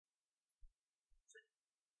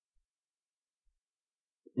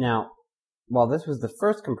Now, while this was the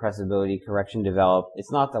first compressibility correction developed,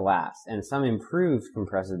 it's not the last, and some improved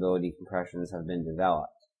compressibility compressions have been developed.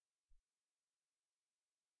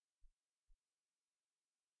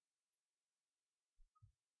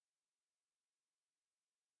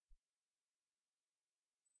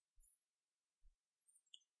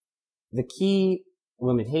 The key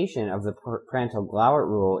limitation of the Prandtl-Glauert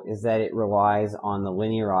rule is that it relies on the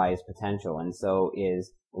linearized potential, and so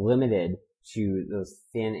is limited to those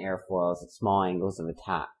thin airfoils at small angles of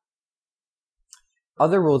attack.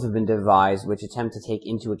 Other rules have been devised which attempt to take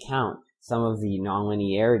into account some of the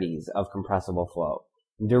nonlinearities of compressible flow.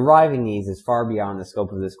 Deriving these is far beyond the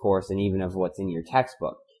scope of this course and even of what's in your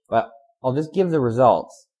textbook, but I'll just give the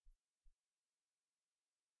results.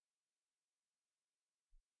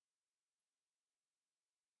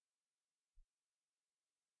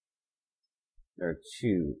 There are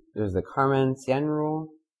two. There's the Kármán-Szén rule,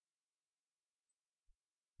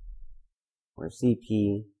 where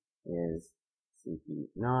Cp is Cp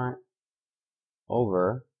naught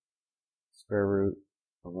over square root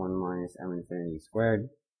of 1 minus m infinity squared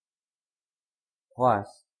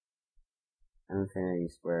plus m infinity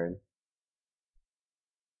squared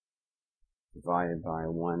divided by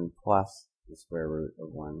 1 plus the square root of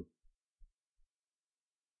 1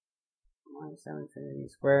 minus m infinity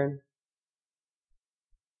squared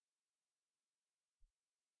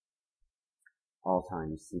all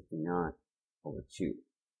times Cp naught over 2.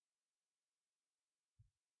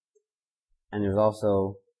 And there's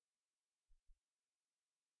also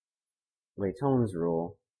Lecture's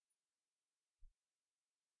rule,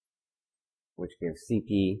 which gives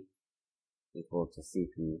Cp equal to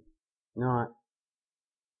Cp naught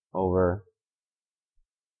over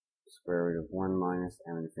square root of 1 minus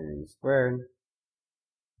m infinity squared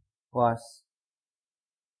plus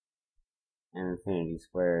m infinity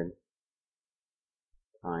squared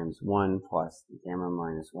times 1 plus gamma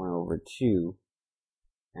minus 1 over 2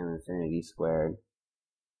 m infinity squared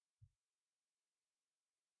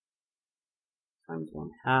times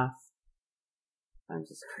 1/2 times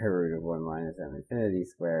the square root of 1 minus m infinity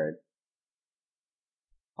squared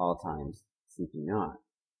all times Cp naught.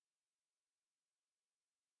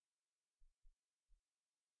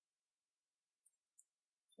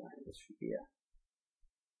 Sorry, this should be a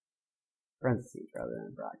parentheses rather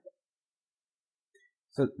than a bracket.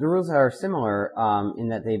 So the rules are similar in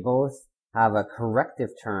that they both have a corrective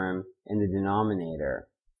term in the denominator,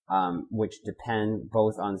 which depend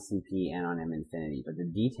both on Cp and on m infinity, but the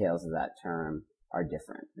details of that term are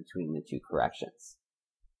different between the two corrections.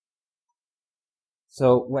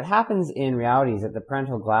 So what happens in reality is that the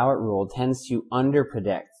Prandtl-Glauert rule tends to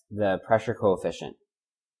underpredict the pressure coefficient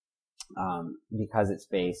because it's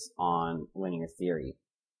based on linear theory.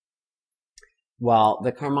 While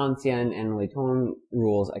the Kármán-Szén and Lecture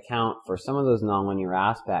rules account for some of those nonlinear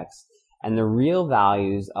aspects, and the real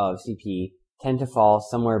values of Cp tend to fall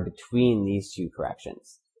somewhere between these two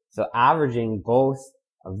corrections. So averaging both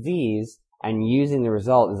of these and using the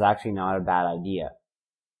result is actually not a bad idea.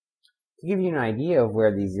 To give you an idea of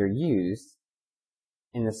where these are used,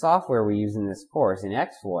 in the software we use in this course, in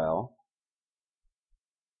Xfoil,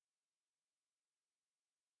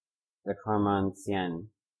 the Kármán-Szén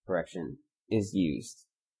correction is used.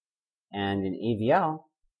 And in AVL,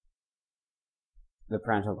 the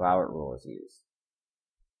Prandtl-Glauert rule is used.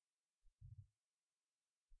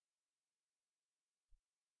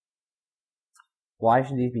 Why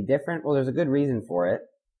should these be different? Well, there's a good reason for it.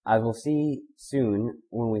 As we'll see soon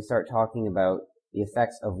when we start talking about the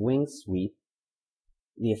effects of wing sweep,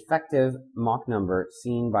 the effective Mach number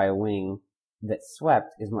seen by a wing that's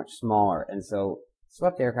swept is much smaller, and so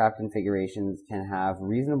swept aircraft configurations can have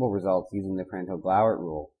reasonable results using the Prandtl-Glauert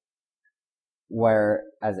rule,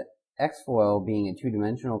 whereas Xfoil being a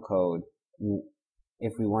two-dimensional code,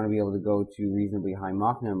 if we want to be able to go to reasonably high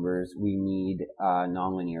Mach numbers, we need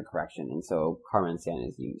nonlinear correction, and so Kármán-Szén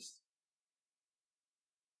is used.